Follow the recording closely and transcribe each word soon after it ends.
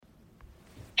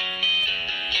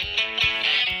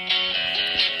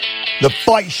The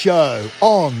Fight Show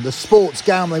on the Sports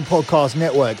Gambling Podcast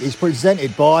Network is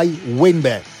presented by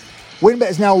WynnBET. WynnBET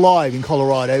is now live in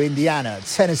Colorado, Indiana,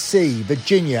 Tennessee,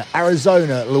 Virginia,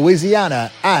 Arizona,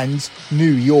 Louisiana, and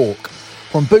New York.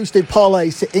 From boosted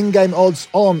parlays to in-game odds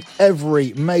on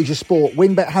every major sport,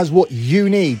 WynnBET has what you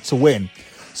need to win.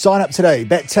 Sign up today,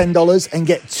 bet $10 and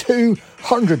get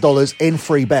 $200 in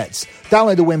free bets.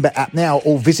 Download the WynnBET app now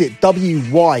or visit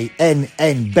wynnbet.com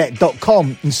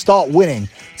and start winning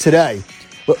today.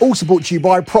 We're also brought to you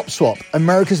by PropSwap,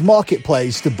 America's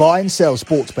marketplace to buy and sell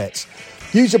sports bets.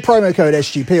 Use the promo code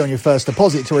SGP on your first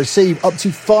deposit to receive up to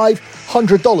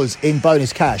 $500 in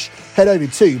bonus cash. Head over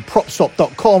to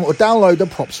PropSwap.com or download the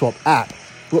PropSwap app.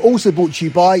 We're also brought to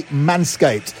you by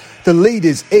Manscaped, the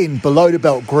leaders in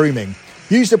below-the-belt grooming.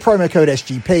 Use the promo code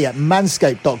SGP at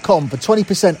manscaped.com for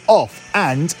 20% off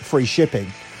and free shipping.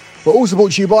 We're also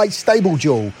brought to you by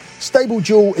StableDuel.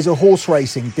 StableDuel is a horse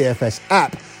racing DFS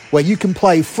app where you can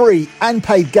play free and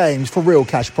paid games for real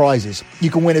cash prizes.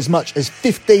 You can win as much as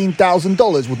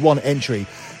 $15,000 with one entry.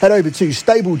 Head over to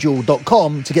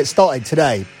StableDuel.com to get started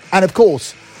today. And of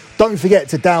course, don't forget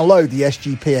to download the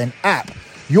SGPN app,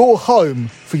 your home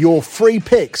for your free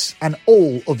picks and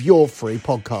all of your free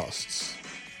podcasts.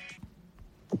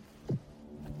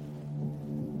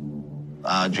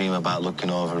 I dream about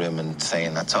looking over him and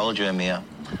saying, I told you, Amir.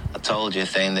 I told you,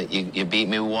 saying that you beat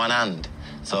me with one hand.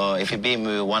 So if you beat me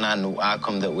with one hand, how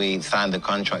come that we signed the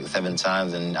contract 7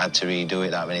 times and had to redo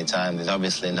it that many times? He's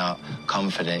obviously not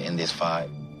confident in this fight.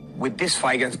 With this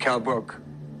fight against Kell Brook,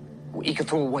 he can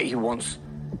throw what he wants.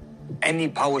 Any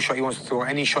power shot he wants to throw,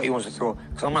 any shot he wants to throw.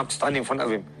 Because I'm going to have to stand in front of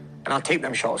him. And I'll take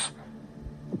them shots.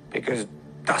 Because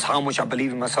that's how much I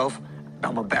believe in myself. And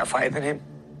I'm a better fighter than him.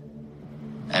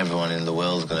 Everyone in the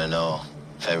world's going to know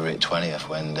February 20th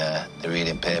when they're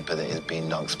reading paper that he's been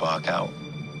knocked spark out.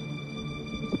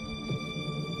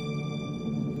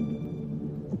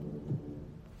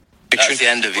 That's the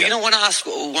end of it. You know, when I ask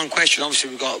one question,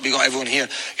 obviously we got everyone here.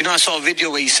 You know, I saw a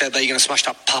video where you said that you're going to smash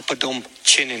that Papadum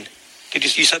chin in.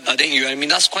 You said that, didn't you? I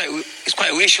mean, it's quite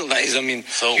racial, that is. I mean,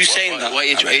 so you saying that. What are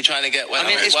you trying to get? I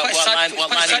mean, it's quite sad. What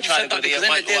man are you trying to do here?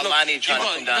 What man are you trying to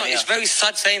come down here? It's very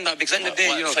sad saying that because at the end of the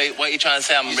day, you know. So what are you trying to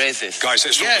say? I'm racist? Guys,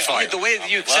 let's talk the fight. The way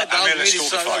you said that was really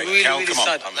sad. Really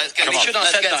sad. You should have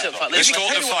said that. Let's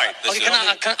talk the fight.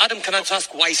 Adam, can I just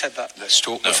ask why he said that? Let's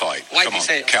talk the fight. Why did he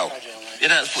say it? Kel. You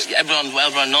know, everyone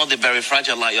knows they're very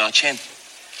fragile, like your chin.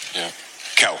 Yeah.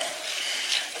 Kel,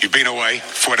 you've been away,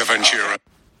 Fuerteventura.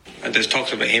 And there's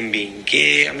talks about him being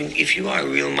gay. I mean, if you are a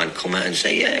real man, come out and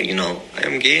say, yeah, you know, I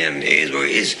am gay and it is what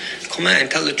it is. Come out and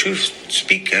tell the truth.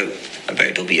 Speak out about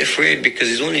it. Don't be afraid because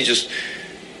he's only just...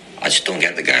 I just don't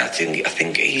get the guy. I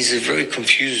think he's very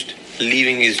confused,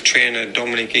 leaving his trainer,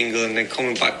 Dominic Ingle, and then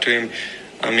coming back to him.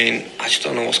 I mean, I just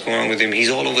don't know what's going on with him.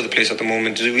 He's all over the place at the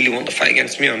moment. Does he really want to fight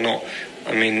against me or not?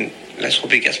 I mean, let's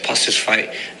hope he gets past this fight.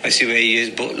 I see where he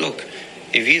is. But look,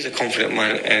 if he's a confident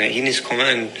man, he needs to come out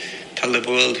and tell the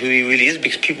world who he really is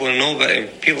because people don't know about him.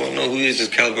 People don't know who is this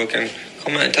Kell Brook and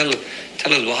come out and tell us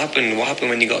what happened. What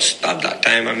happened when you got stabbed that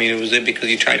time? I mean, was it because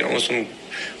you tried it on some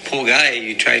poor guy?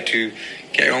 You tried to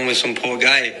get on with some poor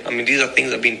guy? I mean, these are things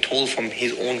that have been told from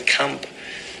his own camp.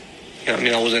 You know, I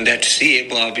mean, I wasn't there to see it,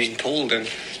 but I've been told, and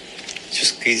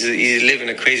just he's living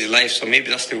a crazy life. So maybe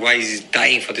that's why he's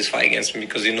dying for this fight against me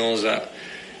because he knows that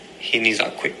he needs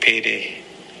that quick payday.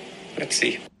 Let's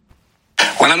see.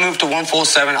 When I move to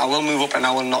 147, I will move up and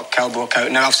I will knock Kell Brook out.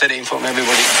 Now I've said it in front of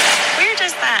everybody. Where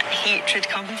does that hatred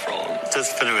come from?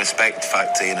 Just for the respect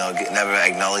factor, you know, never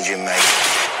acknowledging me. I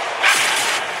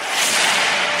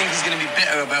think he's going to be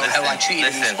bitter about how I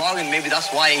treated him in sparring. Maybe that's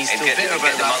why he's still bitter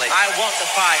about that. I want the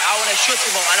fight. I want to shut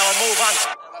him up and I'll move on.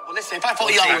 Well, listen, if I thought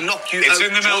I would knock you out, it's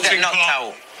in the melting knocked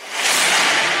out.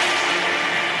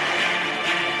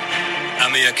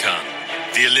 Amir Khan,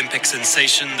 the Olympic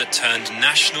sensation that turned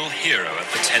national hero at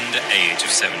the tender age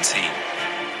of 17.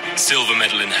 Silver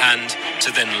medal in hand to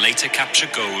then later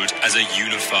capture gold as a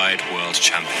unified world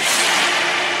champion.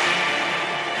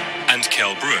 And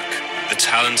Kell Brook, the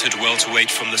talented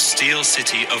welterweight from the steel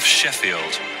city of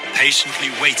Sheffield, patiently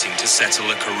waiting to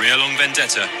settle a career-long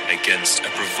vendetta against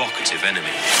a provocative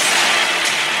enemy.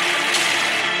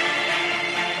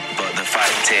 But the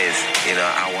fact is, you know,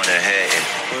 I want to hurt him.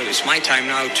 Well, it's my time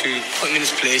now to put him in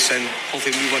his place and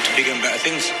hopefully move on to bigger and better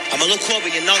things. I'm going to look up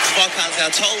and you're not spark out and say,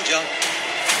 I told you.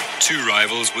 Two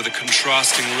rivals with a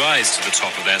contrasting rise to the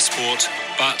top of their sport,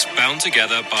 but bound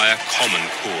together by a common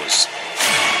cause.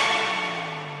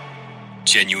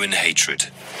 Genuine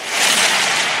hatred.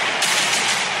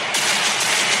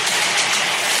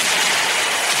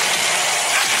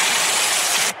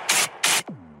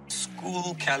 School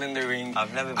school Kel in the ring.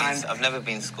 I've never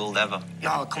been schooled ever.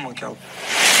 No, come on, Kel.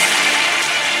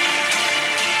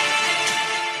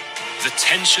 The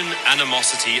tension,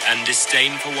 animosity, and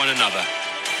disdain for one another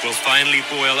will finally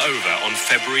boil over on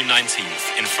February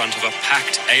 19th in front of a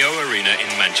packed AO Arena in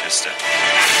Manchester.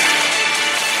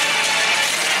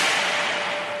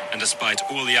 And despite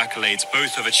all the accolades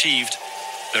both have achieved,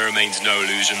 there remains no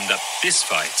illusion that this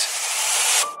fight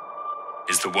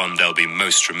is the one they'll be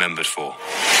most remembered for.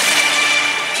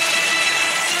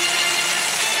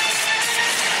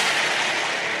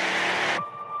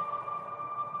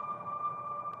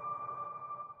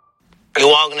 You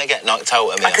are going to get knocked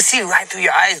out of me. I can see right through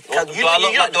your eyes. You've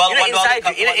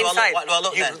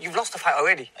lost the fight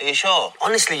already. Are you sure?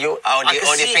 Honestly, do you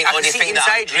think that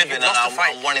I'm driven and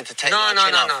I'm wanting to take your chin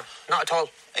off? No, not at all.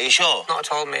 Are you sure? Not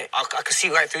at all, mate. I can see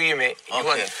right through you, mate.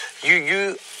 Okay.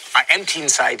 You are empty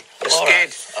inside. You're scared.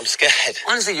 Right. I'm scared.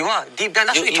 Honestly, you are. Deep down,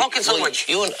 that's why you're talking so much.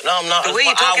 No, I'm not. The way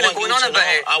you're talking and going on about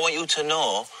it. I want you to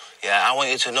know. Yeah, I want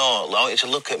you to know. I want you to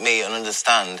look at me and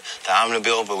understand that I'm going to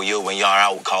be over with you when you're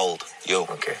out cold. You.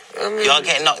 Okay. You're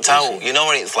getting knocked out. You know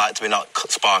what it's like to be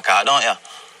knocked spark out, don't you?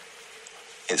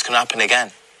 It's going to happen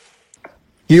again.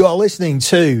 You are listening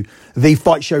to The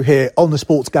Fight Show here on the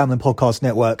Sports Gambling Podcast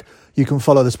Network. You can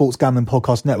follow the Sports Gambling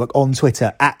Podcast Network on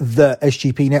Twitter at the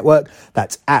SGP Network.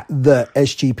 That's at the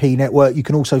SGP Network. You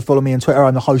can also follow me on Twitter.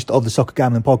 I'm the host of the Soccer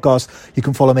Gambling Podcast. You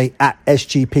can follow me at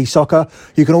SGP Soccer.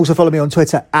 You can also follow me on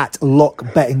Twitter at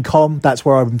LockBettingCom. That's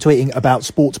where I'm tweeting about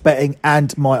sports betting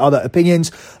and my other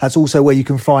opinions. That's also where you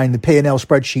can find the P&L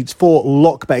spreadsheets for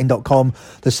LockBetting.com,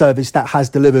 the service that has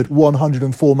delivered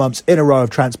 104 months in a row of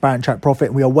transparent track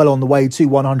profit. We are well on the way to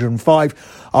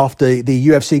 105 after the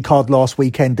UFC card last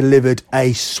weekend delivered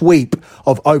a sweep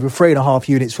of over 3.5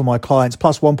 units for my clients,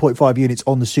 plus 1.5 units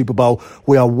on the Super Bowl.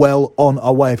 We are well on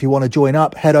our way. If you want to join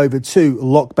up, head over to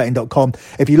lockbetting.com.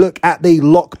 If you look at the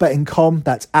lockbetting.com,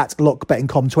 that's at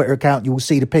lockbetting.com Twitter account, you will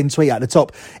see the pinned tweet at the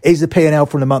top is the P&L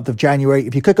from the month of January.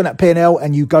 If you click on that P&L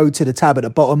and you go to the tab at the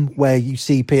bottom where you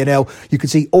see P&L, you can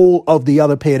see all of the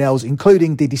other P&Ls,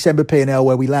 including the December P&L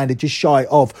where we landed just shy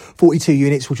of 42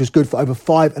 units, which was good for over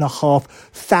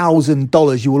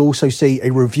 $5,500. You will also see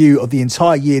a review of the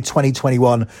entire year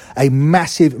 2021, a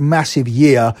massive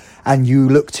year, and we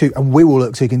will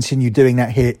look to continue doing that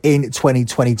here in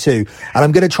 2022. And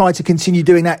I'm going to try to continue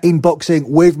doing that in boxing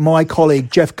with my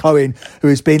colleague Jeff Cohen, who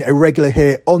has been a regular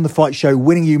here on the Fight Show,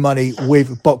 winning you money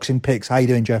with boxing picks. How you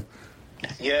doing, Jeff?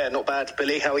 Yeah, not bad,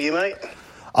 Billy. How are you, mate?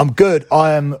 I'm good.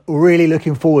 I am really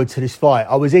looking forward to this fight.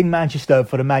 I was in Manchester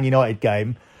for the Man United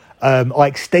game. I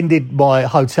extended my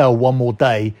hotel one more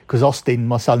day because Austin,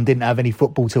 my son, didn't have any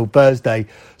football till Thursday.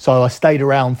 So I stayed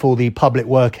around for the public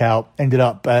workout, ended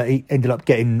up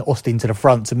getting Austin to the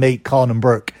front to meet Khan and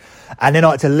Brooke. And then I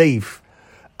had to leave.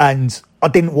 And I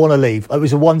didn't want to leave. It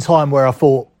was the one time where I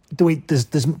thought, does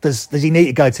he need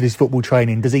to go to this football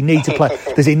training? Does he need to play?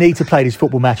 Does he need to play this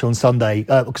football match on Sunday?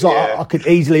 Because I could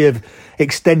easily have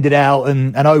extended out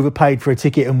and overpaid for a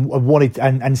ticket and wanted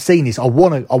and seen this. I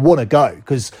want to go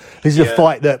because this is a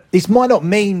fight that this might not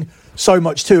mean so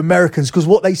much to Americans because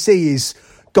what they see is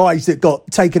guys that got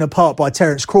taken apart by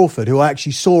Terence Crawford, who I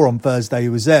actually saw on Thursday,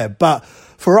 who was there. But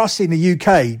for us in the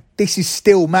UK, this is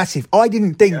still massive. I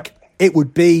didn't think it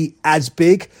would be as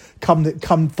big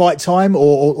come fight time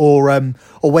or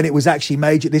when it was actually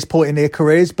made at this point in their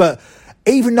careers. But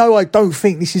even though I don't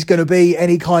think this is going to be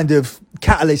any kind of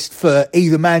catalyst for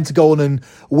either man to go on and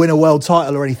win a world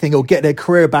title or anything or get their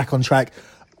career back on track,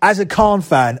 as a Khan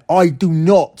fan, I do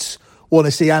not want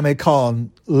to see Amir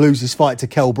Khan lose his fight to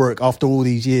Kell Brook after all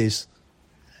these years.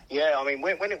 Yeah, I mean,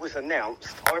 when it was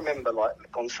announced, I remember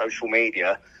on social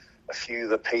media, a few of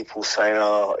the people saying,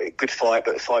 good fight,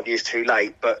 but 5 years too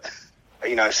late. But,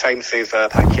 same with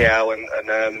Pacquiao and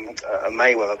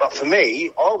Mayweather. But for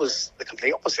me, I was the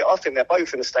complete opposite. I think they're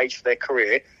both in a stage for their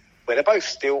career where they're both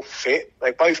still fit.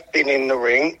 They've both been in the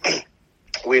ring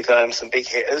with some big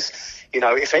hitters.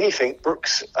 If anything,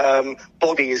 Brooks'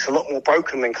 body is a lot more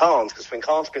broken than Khan's, because when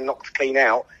Khan's been knocked clean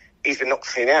out, he's been knocked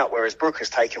clean out, whereas Brook has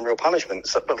taken real punishment.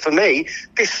 But for me,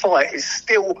 this fight is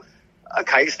still...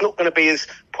 Okay, it's not going to be as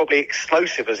probably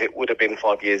explosive as it would have been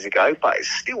 5 years ago, but it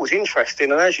still is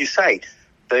interesting. And as you say,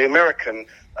 the American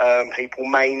people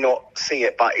may not see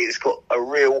it, but it's got a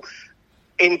real...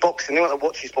 In boxing, anyone that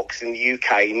watches boxing in the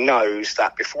UK knows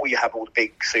that before you have all the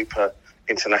big super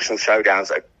international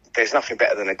showdowns, there's nothing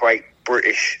better than a great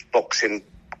British boxing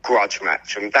grudge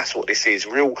match. And that's what this is.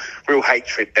 Real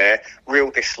hatred there, real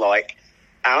dislike.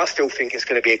 And I still think it's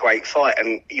going to be a great fight.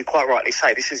 And you quite rightly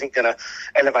say this isn't going to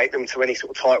elevate them to any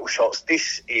sort of title shots.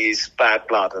 This is bad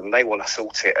blood, and they want to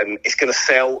sort it. And it's going to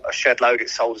sell a shed load.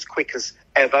 It's sold as quick as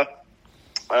ever.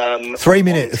 3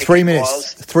 minutes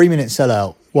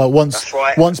sellout. Well,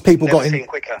 once people got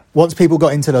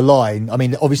into the line, I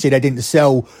mean, obviously they didn't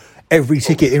sell every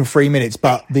ticket in 3 minutes,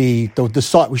 but the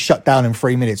site was shut down in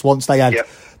 3 minutes. Once they had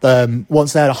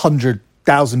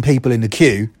 100,000 people in the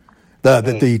queue,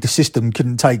 the system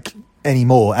couldn't take any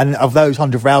more. And of those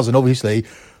 100,000, obviously,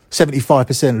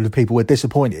 75% of the people were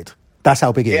disappointed. That's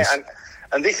how big it is.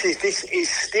 And this is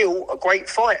still a great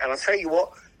fight. And I'll tell you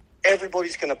what,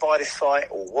 everybody's going to buy this fight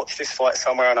or watch this fight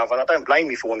somewhere or another. And I don't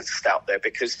blame you for wanting to stay out there,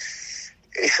 because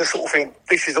it's the sort of thing.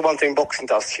 This is the one thing boxing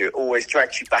does to you. It always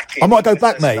drags you back in. I might go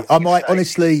back, mate. I might,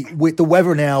 honestly, with the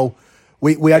weather now,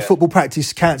 we had football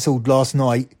practice cancelled last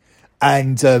night.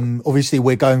 And obviously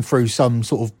we're going through some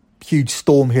sort of huge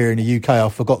storm here in the UK. I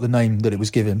forgot the name that it was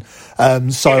given.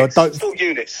 Eunice.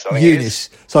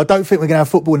 So I don't think we're going to have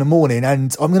football in the morning.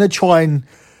 And I'm going to try and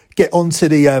get onto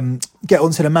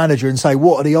the manager and say,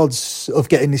 what are the odds of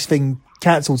getting this thing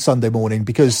cancelled Sunday morning?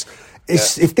 Because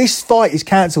if this fight is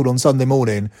cancelled on Sunday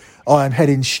morning, I am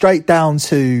heading straight down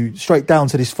to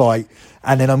this fight,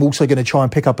 and then I'm also going to try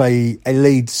and pick up a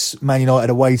Leeds Man United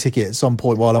away ticket at some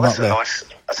point while I'm up there.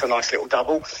 That's a nice little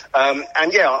double. And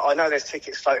I know there's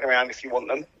tickets floating around if you want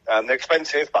them. They're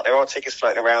expensive, but there are tickets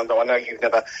floating around. Though I know you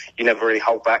never really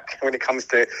hold back when it comes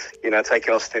to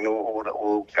taking Austin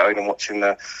or going and watching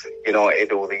the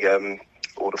United or the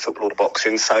football or the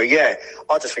boxing. So I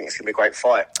just think it's going to be a great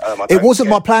fight. It wasn't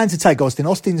my plan to take Austin.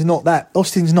 Austin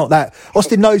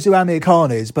knows who Amir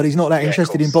Khan is, but he's not that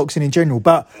interested in boxing in general.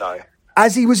 But no.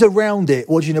 As he was around it,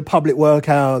 watching a public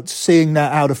workout, seeing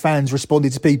how the fans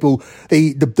responded to people,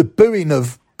 the booing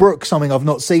of Brooks, something I've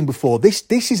not seen before. This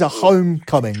is a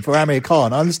homecoming for Amir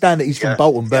Khan. I understand that he's from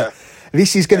Bolton, but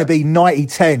this is going to be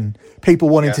 90-10 people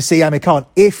wanting to see Amir Khan.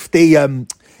 If the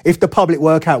public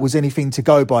workout was anything to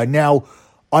go by. Now,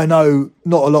 I know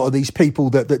not a lot of these people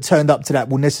that turned up to that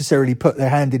will necessarily put their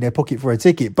hand in their pocket for a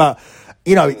ticket, but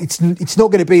it's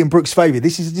not going to be in Brooks' favour.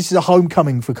 This is a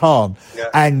homecoming for Khan,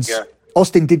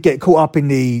 Austin did get caught up in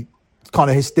the kind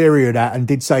of hysteria of that and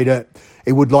did say that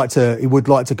he would like to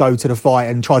go to the fight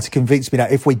and try to convince me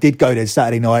that if we did go there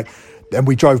Saturday night and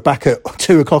we drove back at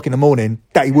 2:00 in the morning,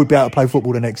 that he would be able to play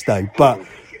football the next day. But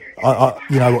I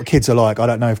you know what kids are like. I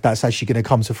don't know if that's actually going to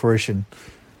come to fruition.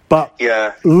 But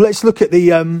let's look at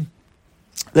the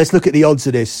odds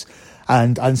of this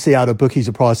and see how the bookies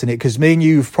are pricing it, because me and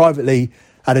you have privately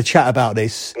had a chat about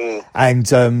this,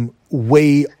 and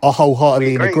we are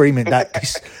wholeheartedly in agreement that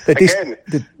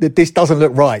this doesn't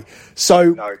look right.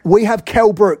 So we have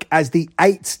Kell Brook as the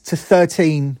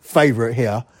 8-13 favourite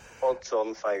here.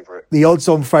 Odds-on favourite. The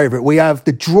odds-on favourite. We have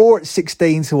the draw at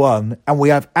 16-1, and we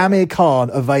have Amir Khan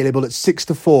available at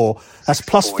 6-4. That's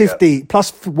plus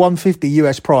 150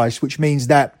 US price, which means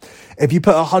that if you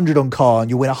put 100 on Khan,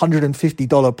 you win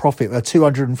 $150 profit, a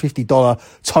 $250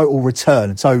 total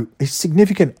return. So it's a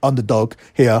significant underdog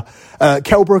here.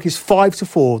 Kell Brook is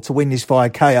 5-4 to win this via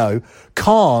KO.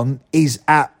 Khan is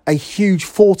at a huge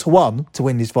 4-1 to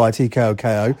win this via TKO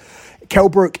KO. Kell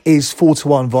Brook is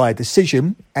 4-1 via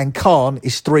decision, and Khan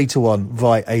is 3-1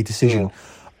 via a decision.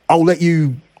 I'll let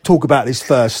you talk about this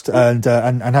first and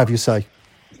have your say.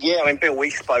 Yeah, I mean, Bill, we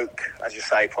spoke, as you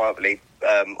say, privately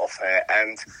off air,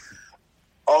 and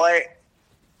I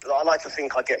like to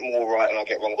think I get more right than I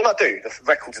get wrong. Well, I do. The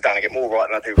records are down. I get more right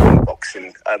than I do wrong in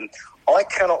boxing. I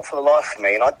cannot, for the life of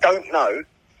me, and I don't know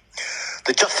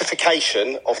the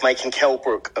justification of making Kell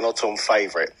Brook an odds-on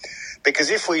favourite. Because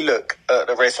if we look at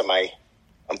the resume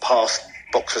and past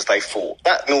boxers they fought,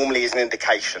 that normally is an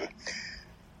indication.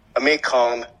 Amir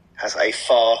Khan has a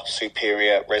far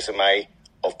superior resume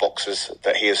of boxers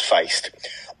that he has faced.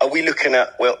 Are we looking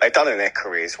at, well, they've done in their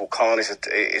careers? Well, Khan is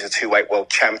a two-weight world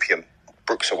champion.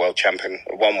 Brooks a world champion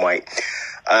at one weight.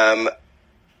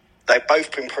 They've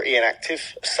both been pretty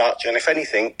inactive as such. And if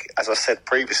anything, as I said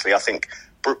previously, I think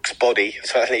Brooks' body,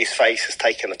 certainly his face, has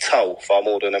taken a toll far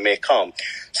more than Amir Khan.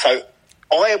 So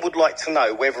I would like to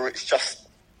know whether it's just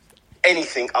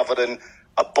anything other than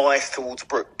a bias towards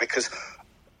Brook, because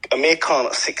Amir Khan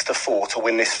at 6-4 to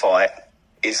win this fight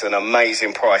is an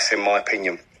amazing price, in my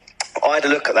opinion. I had a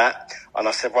look at that and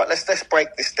I said, right, let's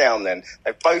break this down then.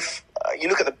 They both, you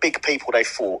look at the big people they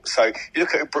fought. So you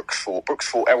look at who Brooks fought. Brooks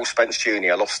fought Errol Spence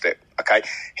Jr., lost it. Okay.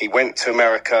 He went to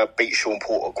America, beat Sean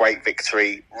Porter, great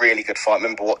victory, really good fight.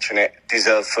 Remember watching it,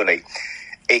 deserved fully.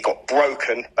 He got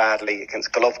broken badly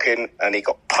against Golovkin and he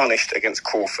got punished against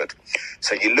Crawford.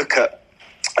 So you look at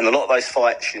And a lot of those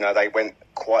fights, they went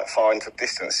quite far into the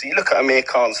distance. So you look at Amir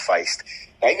Khan's faced.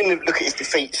 Now, even look at his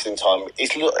defeats in time.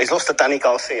 He's lost to Danny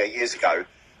Garcia years ago.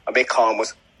 Amir Khan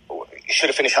he should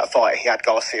have finished that fight. He had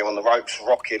Garcia on the ropes,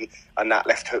 rocking, and that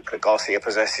left hook that Garcia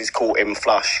possesses caught him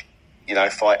flush.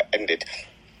 Fight ended.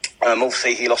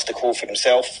 Obviously, he lost to Crawford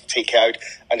himself, TKO'd,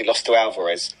 and he lost to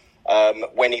Alvarez.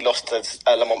 When he lost to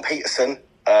Lamont Peterson,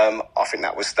 I think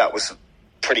that was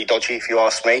pretty dodgy, if you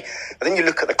ask me. But then you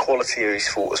look at the quality of his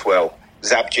fought as well.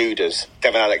 Zab Judas,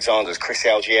 Devin Alexander's, Chris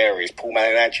Algieri's, Paul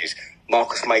Malignaggi's,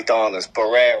 Marcus Maidana's,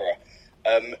 Barrera.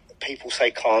 People say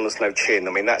Khan has no chin.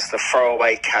 I mean, that's the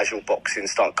throwaway casual boxing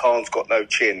stunt. Khan's got no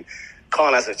chin.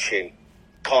 Khan has a chin.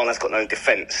 Khan has got no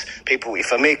defence.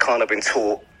 If Amir Khan had been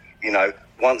taught,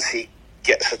 once he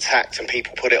gets attacked and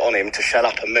people put it on him to shut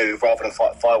up and move rather than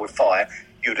fight fire with fire,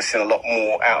 you would have seen a lot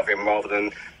more out of him rather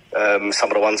than some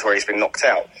of the ones where he's been knocked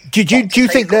out. Do you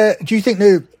think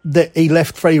that he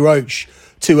left Freddie Roach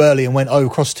too early and went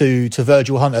across to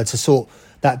Virgil Hunter to sort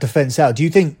that defence out? Do you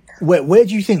think where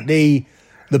do you think the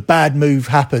bad move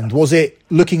happened? Was it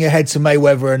looking ahead to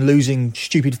Mayweather and losing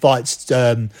stupid fights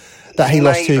that he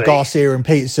lost to Garcia and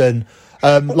Peterson?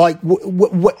 Back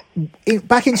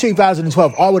in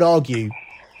 2012, I would argue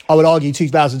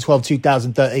 2012,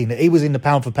 2013 that he was in the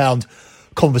pound for pound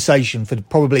conversation for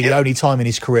probably the only time in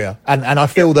his career, and I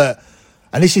feel that,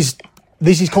 and this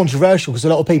is controversial because a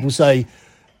lot of people say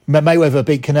Mayweather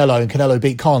beat Canelo and Canelo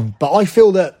beat Khan, but I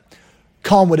feel that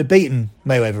Khan would have beaten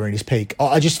Mayweather in his peak.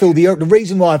 I just feel the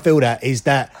reason why I feel that is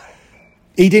that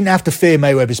he didn't have to fear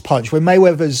Mayweather's punch. When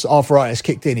Mayweather's arthritis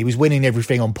kicked in, he was winning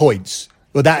everything on points.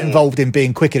 Well, that involved him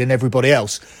being quicker than everybody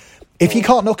else. If you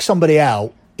can't knock somebody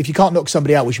out, which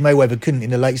Mayweather couldn't in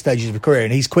the late stages of a career,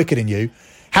 and he's quicker than you,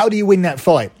 how do you win that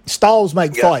fight? Styles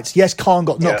make fights. Yes, Khan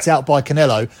got knocked out by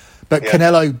Canelo, but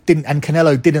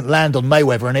Canelo didn't land on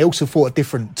Mayweather, and they also fought at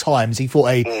different times. He fought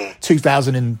a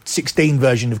 2016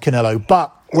 version of Canelo.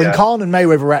 But when Khan and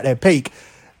Mayweather were at their peak,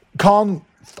 Khan,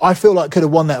 I feel like, could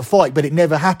have won that fight, but it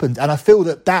never happened. And I feel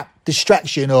that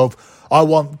distraction of, I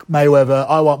want Mayweather,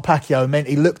 I want Pacquiao, meant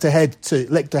he looked ahead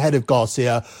of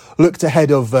Garcia, looked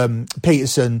ahead of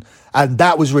Peterson, and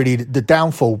that was really the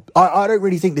downfall. I don't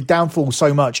really think the downfall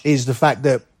so much is the fact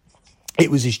that it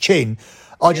was his chin.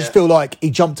 I just feel like he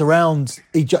jumped around.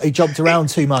 He jumped around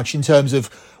too much in terms of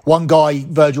one guy,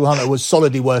 Virgil Hunter, was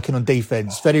solidly working on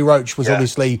defence. Freddie Roach was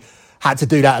obviously had to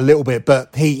do that a little bit,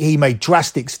 but he made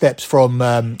drastic steps from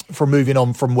moving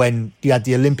on from when you had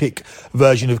the Olympic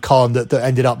version of Khan that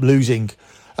ended up losing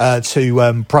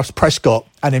to Prescott,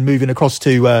 and then moving across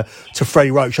to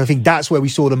Freddie Roach. I think that's where we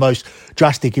saw the most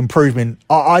drastic improvement.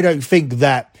 I don't think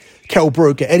that Kell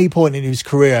Brook at any point in his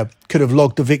career could have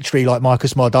logged a victory like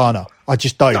Marcus Maidana. I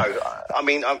just don't. No, I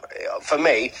mean, for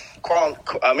me,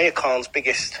 Amir Khan's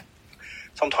biggest.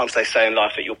 Sometimes they say in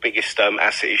life that your biggest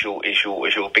asset is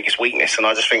your biggest weakness, and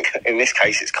I just think in this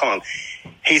case it's Khan.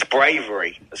 His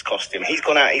bravery has cost him. He's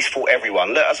gone out, he's fought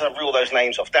everyone. Let us reel those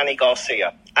names off. Danny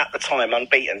Garcia, at the time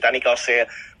unbeaten. Danny Garcia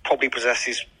probably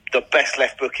possesses the best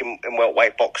left hook in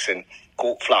welterweight boxing.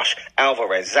 Caught flush.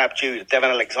 Alvarez, Zab Judah, Devin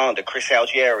Alexander, Chris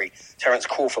Algieri, Terence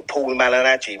Crawford, Paul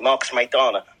Malignaggi, Marcus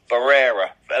Maidana,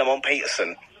 Barrera, Lamont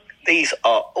Peterson. These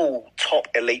are all top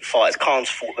elite fighters. Khan's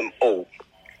fought them all.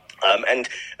 And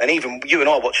even you and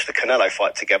I watched the Canelo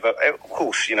fight together. Of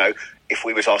course, if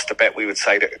we was asked to bet, we would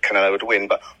say that Canelo would win.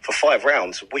 But for 5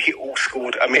 rounds, we all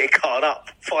scored Amir Khan up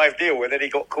 5-0, and then he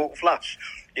got caught flush.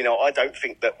 I don't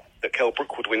think that Kell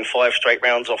Brook would win 5 straight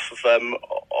rounds off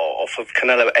of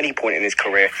Canelo at any point in his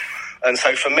career. And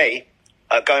so for me,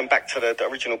 going back to the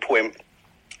original point,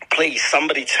 please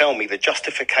somebody tell me the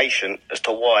justification as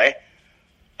to why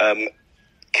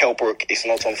Kell Brook is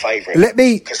not on favourite.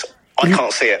 Because I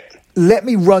can't see it. Let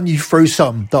me run you through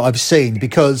some that I've seen,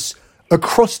 because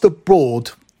across the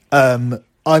board,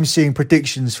 I'm seeing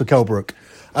predictions for Kell Brook.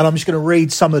 And I'm just going to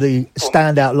read some of the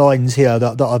standout lines here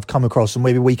that I've come across, and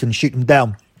maybe we can shoot them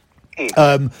down.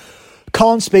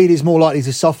 Khan's speed is more likely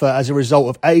to suffer as a result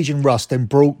of age and rust than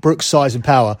Brook's size and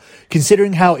power.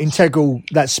 Considering how integral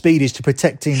that speed is to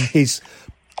protecting his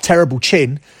terrible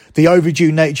chin, the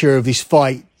overdue nature of this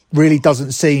fight really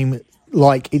doesn't seem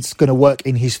like it's going to work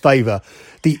in his favour.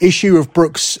 The issue of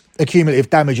Brook's accumulative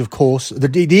damage, of course.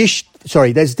 There's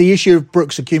the issue of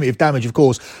Brook's accumulative damage, of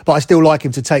course, but I still like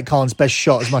him to take Khan's best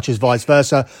shot as much as vice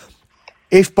versa.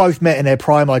 If both met in their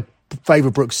prime, I'd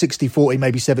favour Brook 60-40,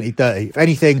 maybe 70-30. If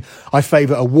anything, I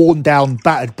favour a worn-down,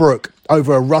 battered Brook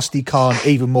over a rusty Khan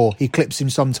even more. He clips him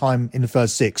sometime in the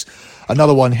first 6.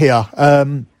 Another one here.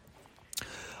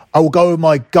 I will go with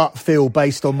my gut feel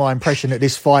based on my impression that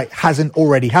this fight hasn't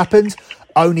already happened,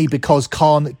 only because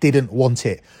Khan didn't want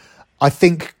it. I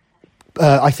think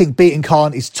beating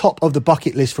Khan is top of the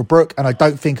bucket list for Brook, and I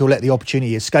don't think he'll let the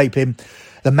opportunity escape him.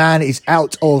 The man is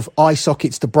out of eye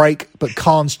sockets to break, but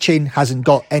Khan's chin hasn't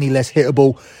got any less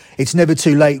hittable. It's never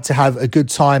too late to have a good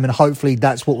time, and hopefully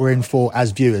that's what we're in for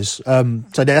as viewers. So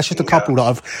that's just a couple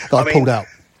that I've pulled out.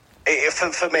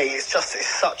 For me, it's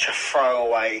such a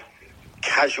throwaway,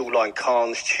 casual line.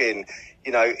 Khan's chin.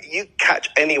 You know, you catch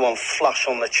anyone flush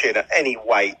on the chin at any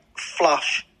weight,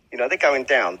 flush. You know, they're going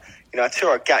down. You know,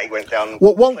 Arturo Gatti went down.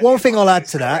 Well, one thing I'll add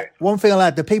to that. One thing I'll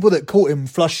add: the people that caught him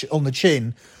flush on the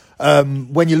chin.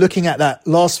 When you're looking at that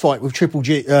last fight with Triple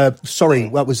G, that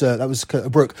was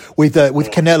Brook with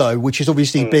Canelo, which has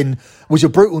obviously was a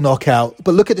brutal knockout.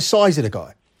 But look at the size of the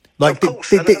guy. Like, of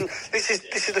course, and this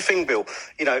is the thing, Bill.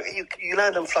 You know, you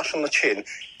land them flush on the chin.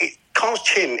 Khan's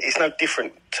chin is no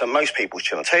different to most people's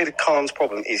chin. I'll tell you, Khan's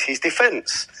problem is his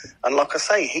defence. And like I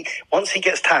say, once he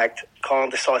gets tagged, Khan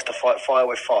decides to fight fire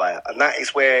with fire, and that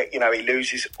is where he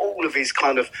loses all of his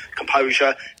kind of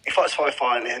composure. He fights fire with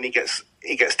fire, and then he gets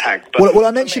tagged. But well,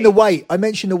 I mentioned the weight. I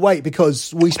mentioned the weight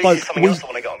because we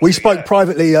spoke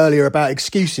privately earlier about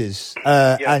excuses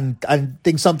and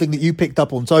things, something that you picked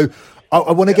up on. So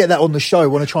I want to get that on the show. I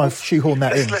want to try and shoehorn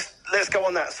that in. Let's go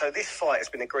on that. So this fight has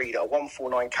been agreed at a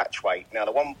 149 catch weight. Now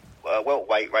the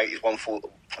welterweight rate is 140.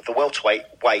 The welterweight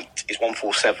weight is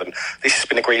 147. This has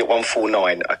been agreed at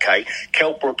 149. Okay,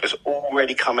 Kell Brook has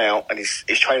already come out, and his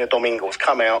trainer Domingo has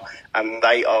come out, and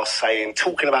they are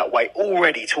talking about weight.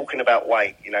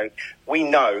 You know, we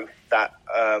know that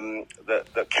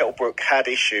that Kell Brook had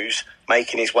issues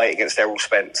making his weight against Errol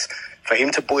Spence. For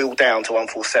him to boil down to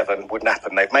 147 wouldn't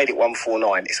happen. They've made it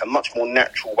 149. It's a much more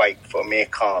natural weight for Amir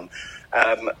Khan.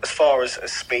 As far as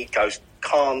speed goes,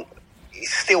 Khan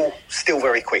is still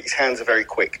very quick. His hands are very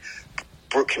quick.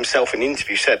 Brook himself in the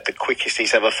interview said the quickest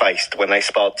he's ever faced when they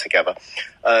sparred together.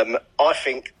 I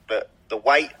think that the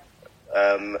weight,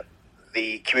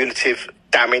 the cumulative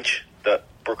damage that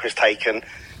Brook has taken,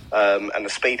 and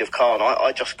the speed of Khan,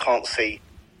 I just can't see,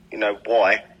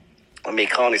 why Amir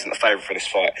Khan isn't the favourite for this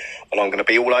fight. And I'm going to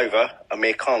be all over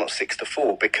Amir Khan at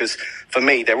 6-4, because for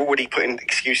me, they're already putting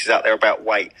excuses out there about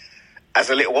weight.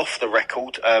 As a little off the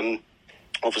record,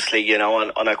 obviously, I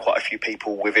know quite a few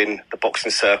people within the boxing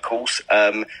circles.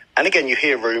 And again, you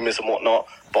hear rumours and whatnot,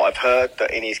 but I've heard that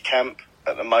in his camp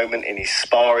at the moment, in his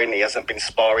sparring, he hasn't been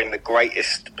sparring the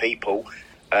greatest people.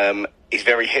 He's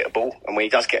very hittable, and when he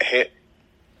does get hit,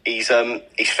 he's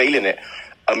feeling it.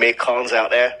 Amir Khan's out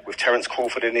there with Terence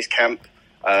Crawford in his camp.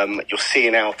 You're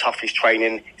seeing how tough he's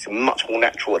training. He's much more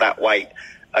natural at that weight.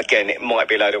 Again, it might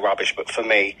be a load of rubbish, but for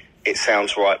me, it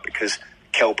sounds right, because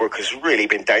Kell Brook has really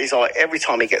been down. He's like, every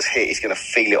time he gets hit, he's going to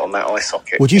feel it on that eye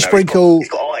socket. Would you sprinkle? He's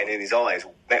got iron in his eyes,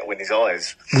 metal in his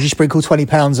eyes. Would you sprinkle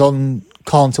 £20 on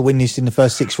Khan to win this in the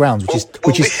first 6 rounds,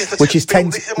 which is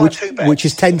 10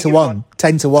 to 1.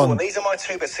 10 to 1. Well, these are my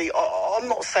two bets. See, I'm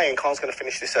not saying Khan's going to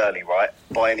finish this early, right?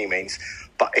 By any means.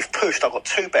 But if pushed, I've got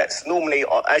 2 bets. Normally,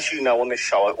 as you know, on this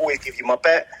show, I always give you my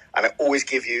bet, and I always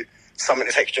give you something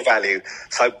that's extra value.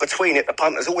 So between it, the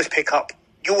punters always pick up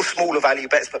your smaller value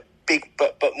bets, but big,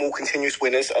 but more continuous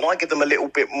winners, and I give them a little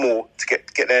bit more to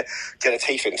get their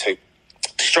teeth into.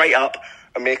 Straight up,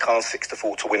 Amir Khan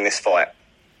 6-4 to win this fight.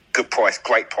 Good price,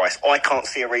 great price. I can't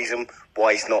see a reason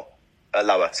why he's not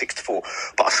lower, 6-4.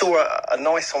 But I saw a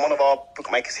nice on one of our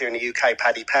bookmakers here in the UK,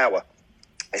 Paddy Power.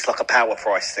 It's like a power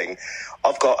price thing.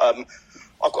 I've got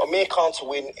Amir Khan to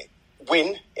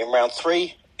win in round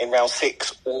 3, in round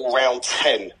 6, or round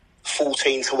 10,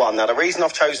 14 to 1. Now the reason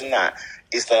I've chosen that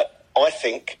is that I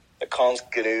think that Khan's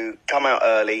going to come out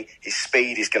early. His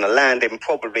speed is going to land him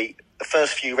probably the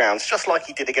first few rounds, just like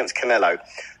he did against Canelo.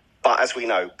 But as we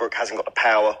know, Brook hasn't got the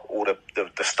power or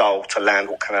the style to land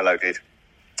what Canelo did.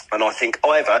 And I think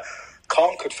either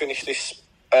Khan could finish this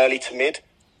early to mid,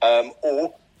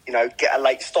 or get a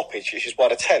late stoppage, which is by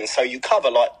the 10. So you cover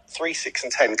like 3, 6,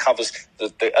 and 10 covers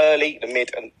the early, the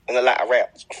mid, and the latter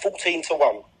rounds. 14 to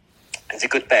 1. It's a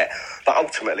good bet, but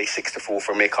ultimately 6-4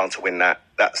 for Amir Khan to win that.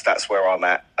 That's where I'm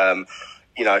at.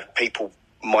 People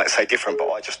might say different,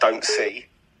 but I just don't see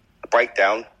a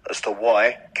breakdown as to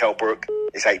why Kell Brook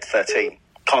is 8-13.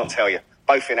 Can't tell you.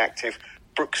 Both inactive.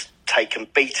 Brook's taken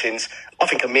beatings. I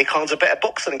think Amir Khan's a better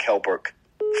boxer than Kell Brook.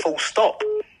 Full stop.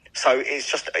 So it's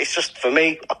just for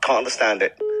me, I can't understand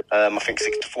it. I think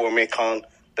 6-4 Amir Khan.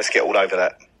 Let's get all over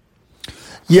that.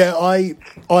 Yeah, I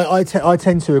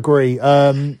tend to agree.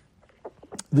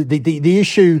 The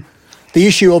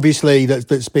issue obviously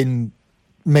that's been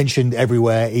mentioned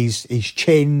everywhere is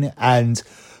chin, and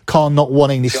Khan not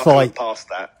wanting this fight, past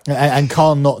that. and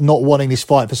Khan not wanting this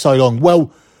fight for so long.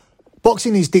 Well,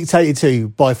 boxing is dictated to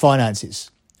by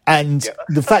finances, And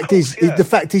the fact course,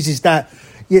 is that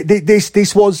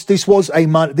this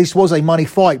was a money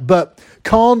fight. But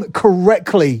Khan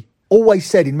correctly always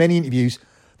said in many interviews,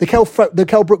 the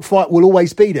Kell Brook fight will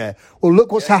always be there. Well,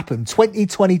 look what's happened.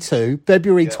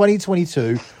 February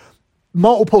 2022,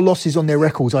 multiple losses on their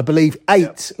records. I believe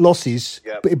 8 losses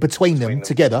between them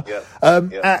together.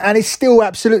 And it's still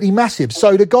absolutely massive.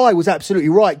 So the guy was absolutely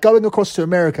right. Going across to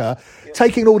America,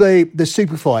 taking all the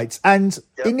super fights. And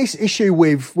in this issue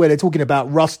where they're talking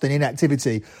about rust and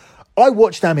inactivity, I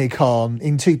watched Amir Khan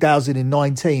in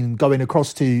 2019 going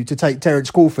across to take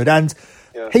Terence Crawford. And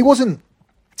he wasn't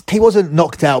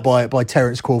knocked out by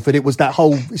Terence Crawford. It was that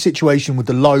whole situation with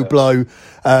the low blow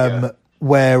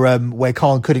where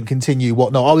Khan couldn't continue,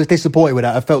 whatnot. I was disappointed with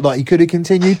that. I felt like he could have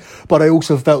continued, but I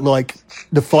also felt like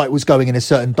the fight was going in a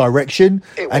certain direction,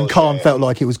 and Khan felt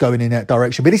like it was going in that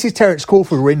direction. But this is Terence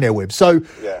Crawford we're in there with. So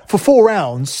for 4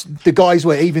 rounds, the guys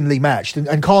were evenly matched,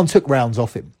 and Khan took rounds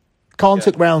off him. Khan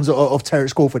took rounds of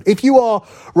Terence Crawford. If you are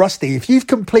rusty, if you've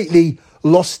completely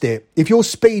lost it, if your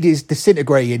speed is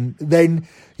disintegrating, then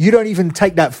you don't even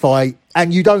take that fight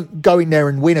and you don't go in there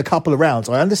and win a couple of rounds.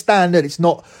 I understand that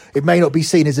it may not be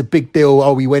seen as a big deal.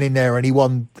 Oh, he went in there and he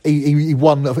won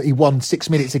 6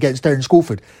 minutes against Terence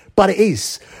Crawford, but it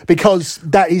is, because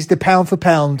that is the pound for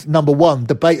pound number one,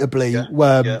 debatably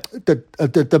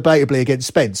against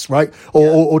Spence, right?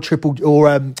 Or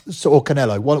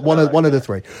Canelo, one of the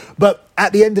three. But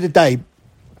at the end of the day,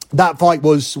 that fight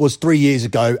was 3 years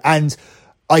ago, and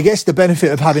I guess the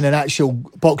benefit of having an actual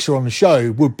boxer on the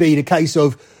show would be the case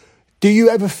of, do you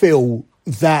ever feel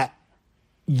that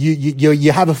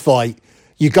you have a fight,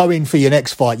 you go in for your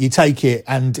next fight, you take it,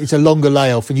 and it's a longer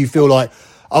layoff, and you feel like,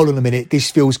 hold on a minute, this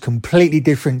feels completely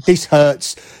different. This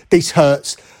hurts.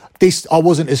 I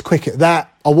wasn't as quick at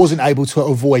that. I wasn't able to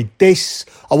avoid this.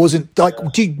 I wasn't like,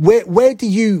 have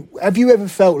you ever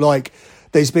felt like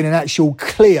there's been an actual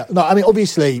clear? No, I mean,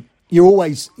 obviously, you're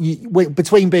always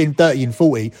between being 30 and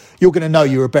 40, you're going to know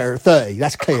you're better at 30.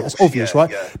 That's clear. That's obvious, right?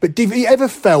 Yeah. But have you ever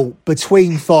felt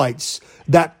between fights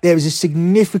that there was a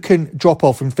significant drop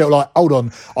off and felt like, hold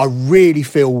on, I really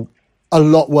feel a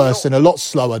lot worse and a lot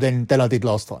slower than I did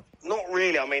last time? Not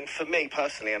really. I mean, for me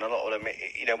personally, and a lot of them,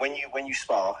 when you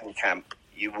spar in camp,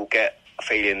 you will get a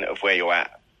feeling of where you're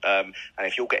at. And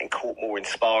if you're getting caught more in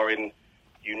sparring,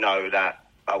 you know that,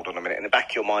 hold on a minute, in the back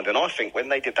of your mind. And I think when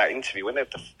they did that interview, when they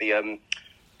had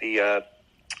the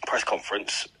press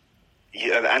conference,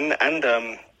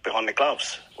 and behind the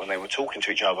gloves, when they were talking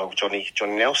to each other, Johnny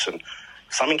Nelson,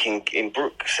 something in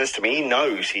Brook says to me, he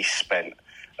knows he's spent.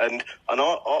 And I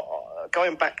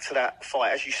going back to that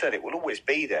fight, as you said, it will always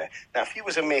be there. Now, if you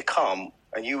was Amir Khan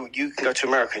and you can go to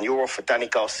America and you're offered Danny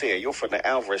Garcia, you're offered the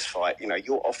Alvarez fight,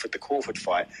 you're offered the Crawford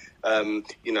fight,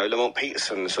 Lamont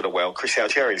Peterson sort of Chris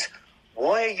Algieri's,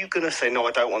 why are you going to say, no,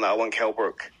 I don't want that, I want Kell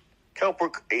Brook? Kell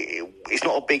Brook is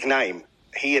not a big name.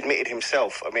 He admitted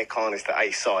himself, Amir Khan is the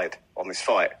A side on this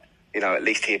fight. At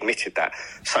least he admitted that.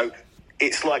 So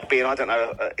it's like being,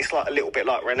 it's like a little bit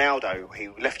like Ronaldo. He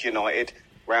left United,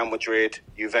 Real Madrid,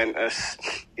 Juventus.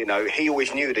 He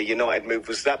always knew the United move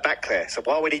was that back there. So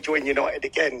why would he join United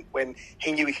again when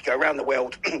he knew he could go around the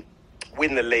world,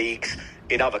 win the leagues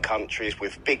in other countries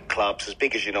with big clubs as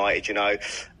big as United,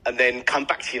 and then come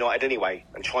back to United anyway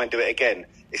and try and do it again?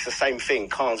 It's the same thing.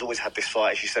 Khan's always had this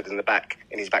fight, as you said, in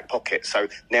his back pocket. So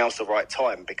now's the right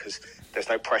time because there's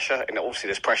no pressure, and obviously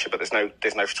there's pressure, but there's no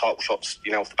title shots,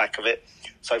 off the back of it.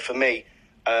 So for me,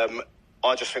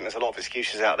 I just think there's a lot of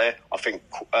excuses out there. I think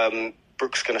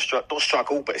Brook's going to not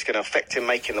struggle, but it's going to affect him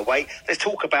making the weight. There's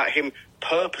talk about him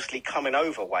purposely coming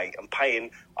overweight and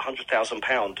paying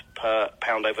 £100,000 per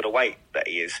pound over the weight that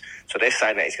he is. So they're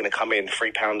saying that he's going to come in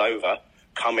 £3 over,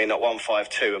 come in at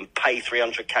 152 and pay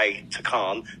 300k to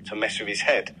Khan to mess with his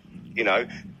head,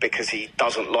 because he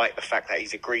doesn't like the fact that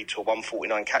he's agreed to a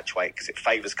 149 catch weight because it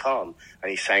favours Khan. And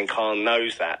he's saying Khan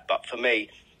knows that. But for me,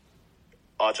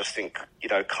 I just think,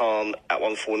 Khan at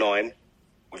 149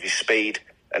 with his speed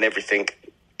and everything,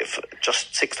 if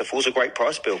just 6-4 is a great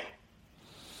price, Bill.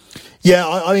 Yeah,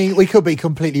 I mean, we could be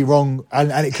completely wrong,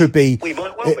 and it could be. We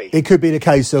might well be. It could be the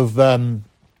case of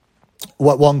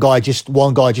one guy just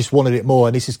wanted it more,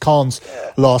 and this is Khan's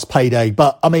last payday.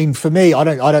 But I mean, for me, I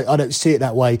don't see it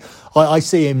that way. I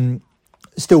see him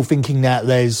still thinking that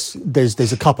there's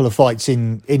a couple of fights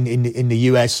in the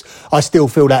US. I still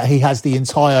feel that he has the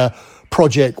entire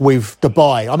project with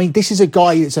Dubai. I mean, this is a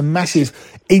guy that's a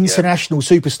massive international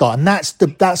superstar, and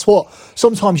that's what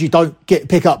sometimes you don't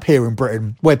pick up here in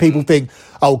Britain, where people think,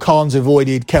 oh, Khan's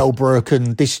avoided Kell Brook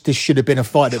and this should have been a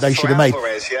fight that they should have made.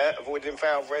 would have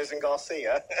found Alvarez and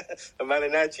Garcia and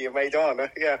Malignaggi and Maidana.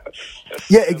 Yeah.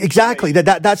 Yeah, exactly.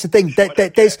 That's the thing.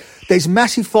 There's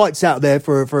massive fights out there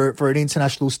for an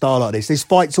international star like this. There's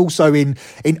fights also in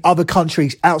other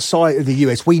countries outside of the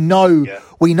US. We know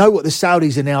what the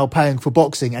Saudis are now paying for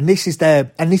boxing, and this is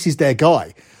their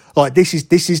guy. Like this is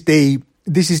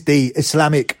the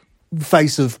Islamic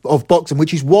face of boxing,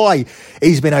 which is why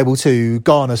he's been able to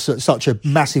garner such a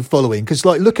massive following. Because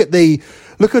look at the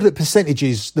percentage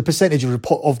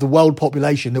of the world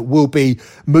population that will be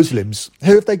Muslims.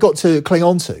 Who have they got to cling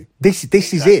on to? This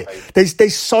is it.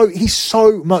 He's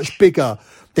so much bigger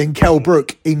than Kell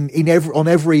Brook on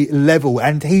every level,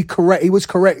 and he was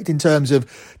correct in terms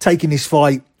of taking this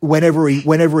fight whenever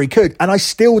he could. And I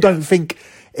still don't think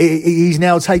he's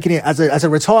now taking it as a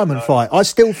retirement fight. I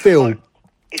still feel.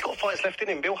 He's got fights left in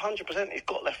him, Bill, 100%. He's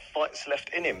got fights left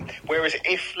in him. Whereas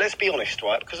let's be honest,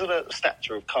 right, because of the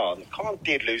stature of Khan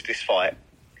did lose this fight,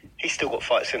 he's still got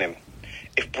fights in him.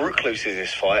 If Brook loses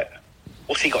this fight,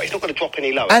 what's he got? He's not going to drop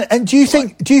any lower. And do you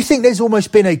think there's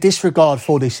almost been a disregard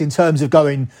for this in terms of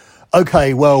going,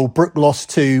 okay, well, Brook lost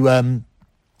to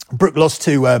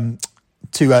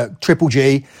Triple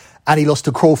G, and he lost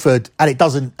to Crawford, and it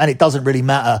doesn't really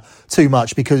matter too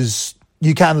much because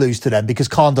you can lose to them because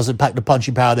Khan doesn't pack the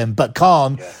punching power then. But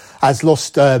Khan has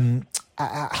lost, he's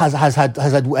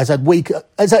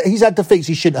had defeats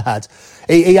he shouldn't have had.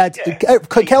 He had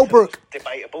Kell Brook.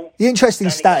 Debatable. The interesting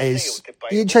stat is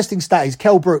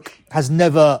Kell Brook has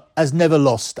never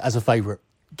lost as a favourite.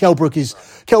 Kell Brook is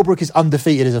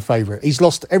undefeated as a favourite. He's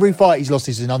lost every fight he's lost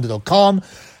as an underdog. Khan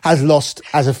has lost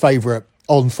as a favourite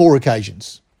on 4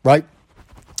 occasions, right?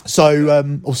 So,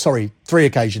 3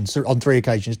 occasions. On 3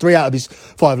 occasions, 3 out of his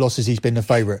 5 losses, he's been the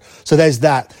favourite. So there's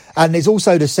that, and there's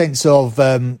also the sense of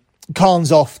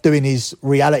Khan's off doing his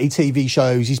reality TV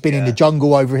shows. He's been in the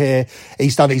jungle over here.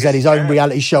 He's had his own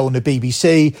reality show on the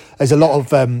BBC. There's a lot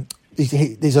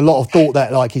of thought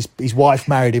that like his wife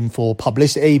married him for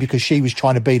publicity because she was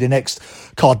trying to be the next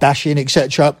Kardashian,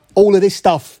 etc. All of this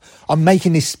stuff, I'm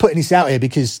putting this out here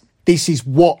because this is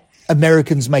what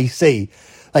Americans may see.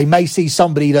 They may see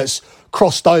somebody that's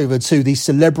crossed over to the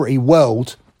celebrity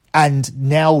world, and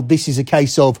now this is a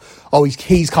case of,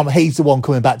 he's the one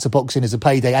coming back to boxing as a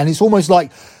payday. And it's almost like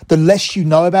the less you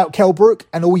know about Kell Brook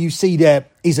and all you see there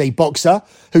is a boxer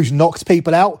who's knocked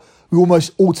people out, we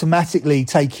almost automatically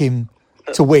take him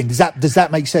to win. Does that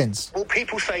make sense? Well,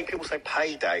 people say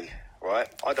payday, right?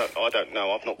 I don't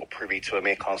know. I've not got privy to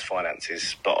Amir Khan's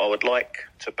finances, but I would like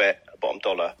to bet a bottom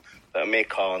dollar that Amir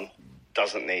Khan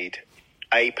doesn't need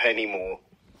a penny more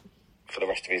for the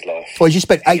rest of his life. Well, he just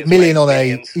spent $8 million on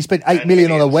 $8 million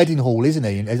on a wedding hall, isn't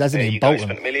he? Hasn't he? In Bolton. He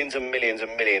spent millions and millions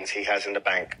and millions he has in the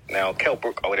bank. Now, Kell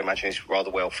Brook, I would imagine, is rather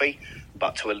wealthy,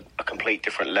 but to a complete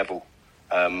different level.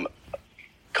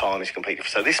 Khan is completely.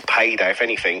 So this payday, if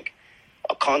anything,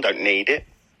 Khan don't need it.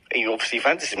 He obviously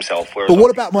fancies himself. But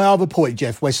what about my other point,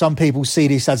 Jeff, where some people see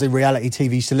this as a reality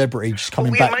TV celebrity just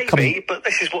coming back? But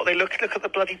this is what they look at the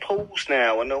bloody pools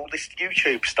now and all this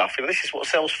YouTube stuff. This is what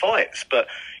sells fights. But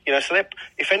so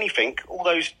if anything, all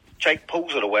those Jake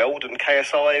Pauls of the world and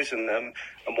KSIs and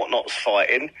whatnot's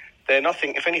fighting, they're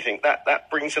nothing. If anything, that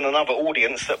brings in another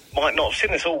audience that might not have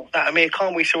seen this. All that Amir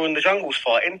Khan we saw in the jungles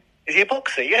fighting. Is he a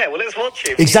boxer? Yeah. Well, let's watch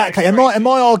him. Exactly. And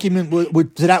my argument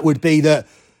would be that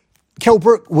Kell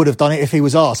Brook would have done it if he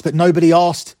was asked, but nobody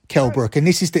asked Kell Brook, and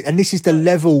this is the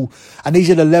level, and these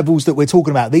are the levels that we're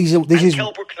talking about.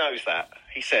 Kell Brook knows that.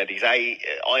 He said he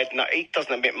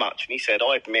doesn't admit much, and he said,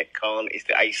 "I admit Khan is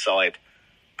the A side."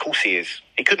 Of course he is.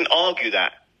 He couldn't argue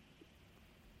that.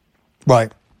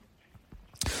 Right.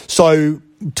 So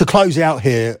to close out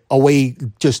here, are we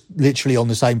just literally on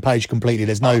the same page completely?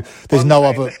 There's no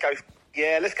other.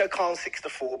 Let's go Khan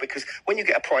 6-4, because when you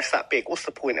get a price that big, what's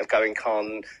the point of going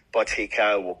Khan by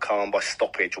TKO or Khan by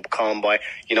stoppage or Khan by,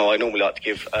 I normally like to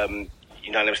give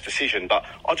unanimous decision, but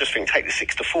I just think take the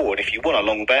 6-4, and if you want a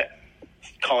long bet,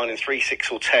 Khan in 3,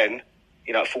 6 or 10,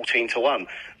 at 14-1.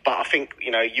 But I think,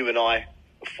 you and I,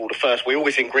 for the first, we're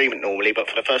always in agreement normally, but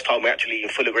for the first time we're actually in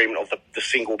full agreement of the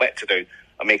single bet to do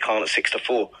Amir Khan at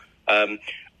 6-4.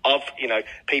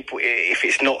 People, if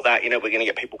it's not that, we're going to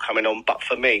get people coming on, but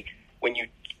for me, when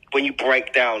you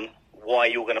break down why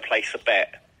you're going to place a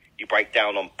bet, you break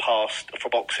down on past, for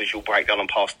boxers, you'll break down on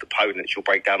past opponents, you'll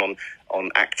break down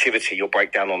on activity, you'll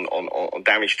break down on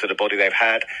damage to the body they've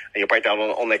had, and you'll break down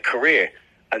on their career.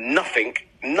 And nothing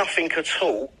at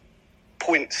all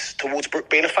points towards Brook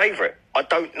being a favourite. I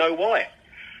don't know why.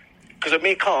 Because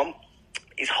Amir Khan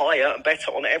is higher and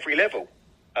better on every level.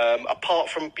 Apart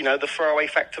from, the throwaway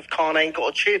fact of Khan ain't got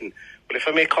a chin. But if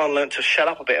Amir Khan learnt to shut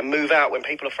up a bit and move out when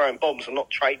people are throwing bombs and not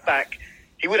trade back,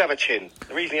 He would have a chin.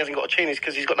 The reason he hasn't got a chin is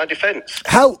because he's got no defence.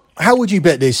 How would you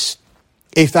bet this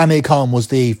if Amir Khan was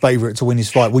the favourite to win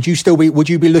this fight? Would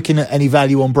you be looking at any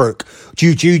value on Brook? Do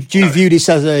you view this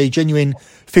as a genuine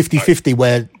 50-50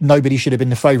 where nobody should have been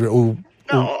the favourite?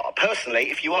 No,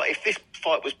 personally, if this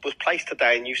fight was placed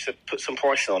today and you said put some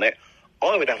pricing on it,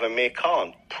 I would have Amir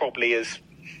Khan probably as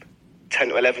 10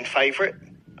 to 11 favourite,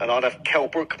 and I'd have Kell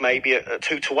Brook maybe at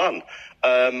 2-1.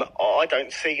 I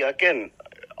don't see, again,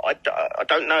 I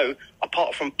don't know,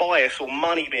 apart from bias or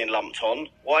money being lumped on,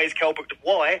 why is Kell Brook,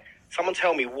 someone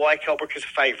tell me why Kell Brook is a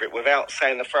favourite without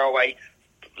saying the throwaway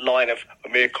line of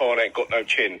Amir Khan ain't got no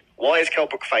chin. Why is Kell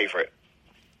Brook favourite?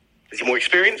 Is he more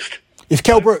experienced? If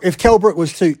Kell Brook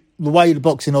was the way the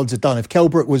boxing odds are done, if Kell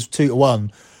Brook was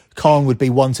 2-1, Khan would be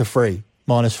 1-3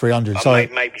 minus 300. So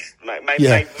maybe.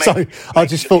 So I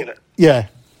just thought, yeah.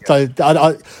 So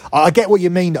I get what you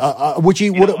mean.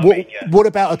 What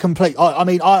about a complete?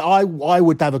 I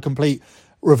would have a complete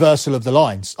reversal of the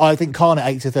lines. I think Khan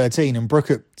at 8-13 and Brook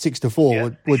at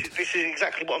 6-4 would. This is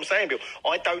exactly what I'm saying, Bill.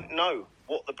 I don't know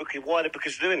why the book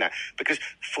is doing that, because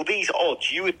for these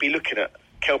odds you would be looking at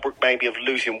Kell Brook maybe of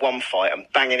losing one fight and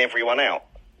banging everyone out.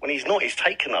 When he's not, he's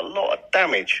taken a lot of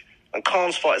damage. And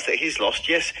Khan's fights that he's lost,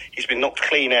 yes, he's been knocked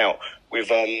clean out with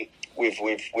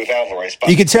Alvarez. But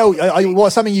you can tell.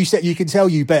 Something you said. You can tell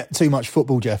you bet too much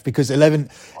football, Jeff. Because 11.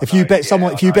 If you bet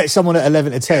someone at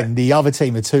 11-10, the other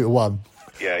team are 2-1.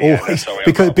 Yeah. Sorry,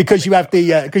 because you have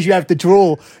the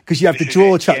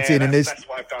draw chucked in, and that's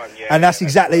what I've done.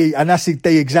 That's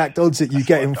the exact odds that you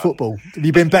get in football.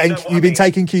 You've been betting. You've been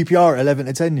taking QPR at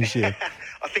 11-10 this year.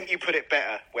 I think you put it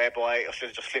better, whereby I should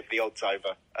have just flipped the odds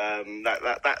over.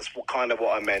 That's what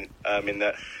I meant. In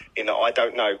that I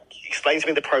don't know. Explain to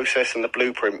me the process and the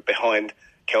blueprint behind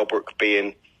Kell Brook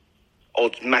being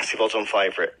massive odds on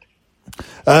favourite.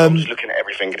 I'm just looking at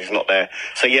everything and it's not there.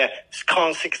 So yeah,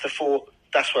 Khan 6-4.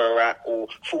 That's where we're at. Or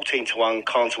 14-1.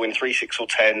 Khan to win 3-6 or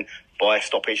 10 by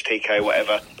stoppage, TK,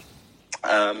 whatever.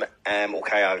 Or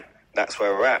KO. That's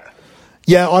where we're at.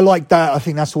 Yeah, I like that. I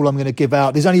think that's all I'm going to give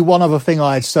out. There's only one other thing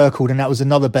I had circled, and that was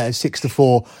another bet at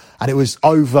 6-4, and it was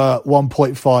over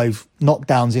 1.5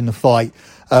 knockdowns in the fight.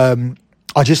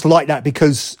 I just like that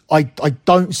because I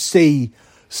don't see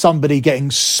somebody getting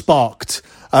sparked.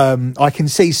 I can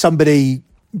see somebody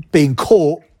being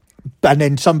caught, and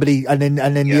then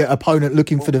the opponent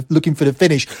looking for the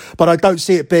finish. But I don't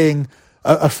see it being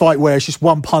a fight where it's just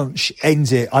one punch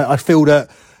ends it. I feel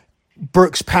that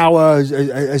Brook's power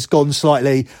has gone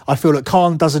slightly. I feel that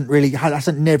Khan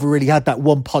hasn't never really had that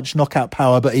one punch knockout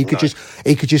power, but he could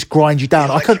just grind you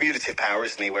down. He's like cumulative power,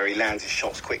 isn't he? Where he lands his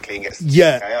shots quickly and gets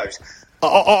KOs.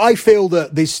 I feel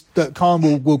that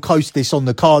Khan will coast this on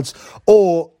the cards,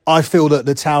 or I feel that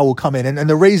the towel will come in. And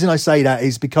the reason I say that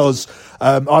is because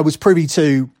I was privy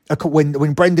to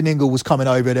when Brendan Ingle was coming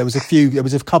over, there was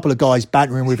a couple of guys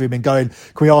bantering with him and going,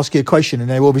 "Can we ask you a question?" And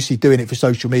they were obviously doing it for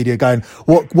social media, going,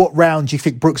 "What round do you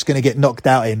think Brook's going to get knocked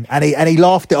out in?" And he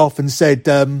laughed it off and said.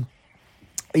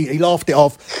 He laughed it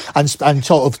off and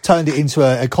sort of turned it into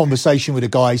a conversation with a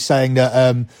guy saying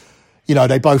that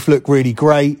they both look really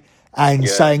great. And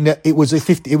saying that it was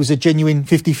a genuine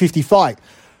 50-50 fight.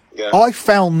 Yeah. I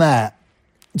found that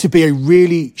to be a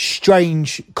really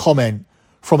strange comment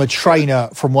from a trainer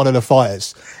from one of the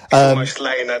fighters. It's almost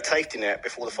laying a safety net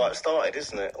before the fight started,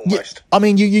 isn't it? Almost. Yeah, I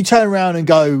mean, you turn around and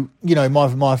go,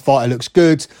 my fighter looks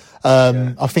good.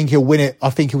 I think he'll win it. I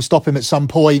think he'll stop him at some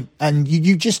point. And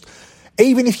you just,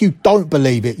 even if you don't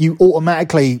believe it, you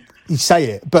automatically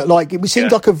say it. But it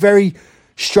seemed like a very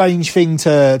strange thing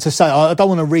to say. I don't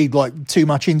want to read too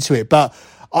much into it, but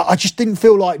I just didn't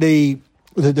feel like the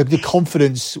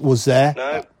confidence was there.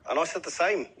 No, and I said the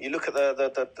same. You look at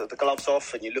the gloves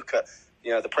off, and you look at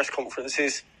the press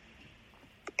conferences.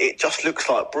 It just looks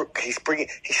like Brook. He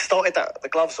started the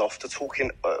gloves off to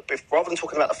talking rather than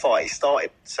talking about the fight. He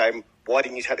started saying, "Why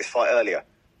didn't you take this fight earlier?"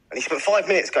 And he spent 5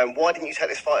 minutes going, "Why didn't you take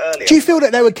this fight earlier?" Do you feel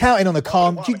that they were counting on a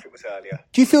Khan? If it was earlier.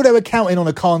 Do you feel they were counting on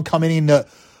a Khan coming in that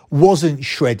wasn't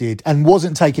shredded and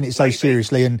wasn't taking it so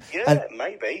seriously?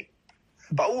 Maybe.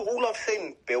 But all I've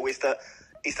seen, Bill, is that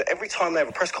every time they have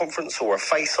a press conference or a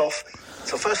face-off,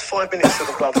 so the first 5 minutes of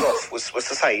the gloves off was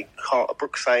to say,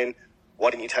 Brook saying, "Why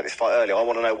didn't you take this fight earlier? I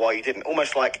want to know why you didn't."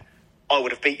 Almost like, "I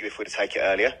would have beat you if we'd have taken it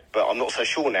earlier, but I'm not so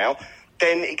sure now."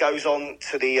 Then he goes on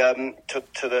to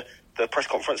the press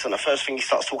conference, and the first thing he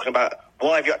starts talking about,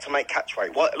 why have you had to make catch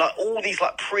weight? Why, all these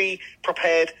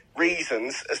pre-prepared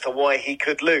reasons as to why he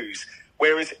could lose.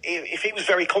 Whereas if he was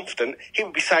very confident, he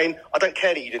would be saying, "I don't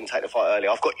care that you didn't take the fight earlier.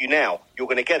 I've got you now. You're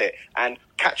going to get it. And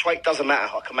catch weight doesn't matter.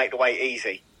 I can make the weight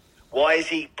easy." Why is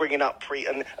he bringing up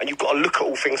and you've got to look at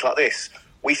all things like this.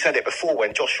 we said it before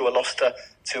when Joshua lost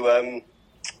to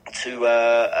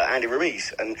Andy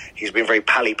Ruiz, and he's been very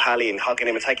pally and hugging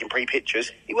him and taking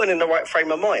pre-pictures. He wasn't in the right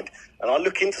frame of mind. And I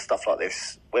look into stuff like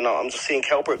this when I'm just seeing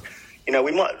Kell Brook. You know,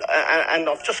 we might, and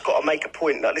I've just got to make a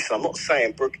point that, listen, I'm not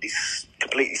saying Brook is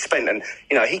completely spent, and,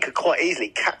 you know, he could quite easily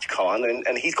catch Khan,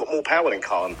 and he's got more power than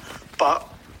Khan. But,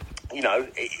 you know,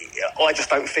 I just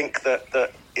don't think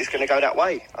that it's going to go that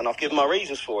way, and I've given my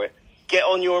reasons for it. Get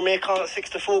on your Amir Khan at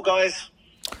 6-4, guys.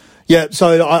 Yeah,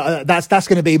 so that's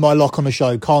going to be my lock on the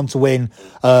show, Khan to win.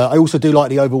 I also do like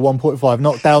the over 1.5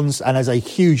 knockdowns, and as a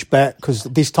huge bet, because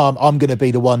this time I'm going to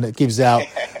be the one that gives out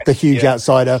the huge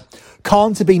outsider.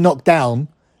 Khan to be knocked down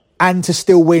and to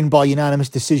still win by unanimous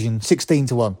decision,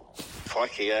 16-1.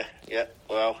 Crikey, yeah.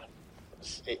 Well,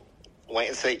 wait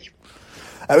and see.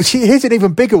 Here's an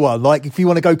even bigger one. Like, if you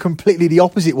want to go completely the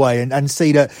opposite way and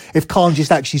see that if Khan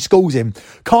just actually schools him,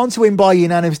 Khan to win by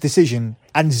unanimous decision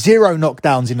and 0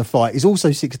 knockdowns in the fight is also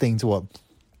 16-1.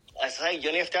 I say you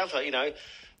only have to have a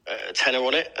tenner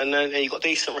on it, and then you got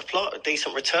decent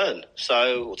return.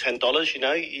 So $10, you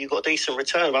know, you got a decent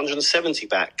return, 170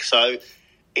 back. So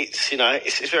it's, you know,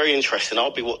 it's very interesting.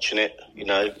 I'll be watching it, you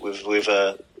know, with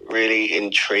a really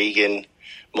intriguing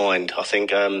mind. I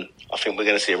think we're going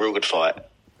to see a real good fight.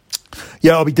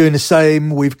 Yeah, I'll be doing the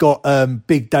same. We've got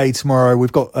big day tomorrow.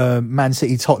 We've got Man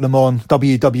City Tottenham on,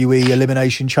 WWE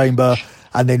Elimination Chamber,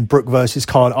 and then Brook versus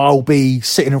Khan. I'll be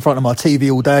sitting in front of my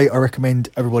TV all day. I recommend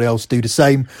everybody else do the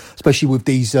same, especially with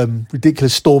these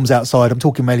ridiculous storms outside. I'm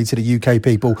talking mainly to the UK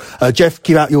people. Jeff,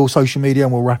 give out your social media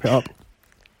and we'll wrap it up.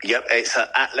 Yep, it's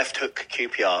at Left Hook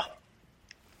QPR.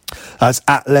 That's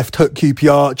at Left Hook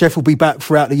QPR. Jeff will be back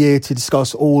throughout the year to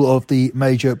discuss all of the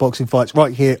major boxing fights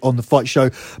right here on The Fight Show.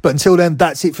 But until then,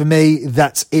 that's it for me.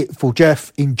 That's it for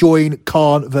Jeff. Enjoying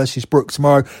Khan versus Brook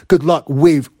tomorrow. Good luck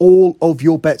with all of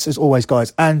your bets as always,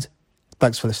 guys. And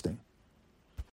thanks for listening.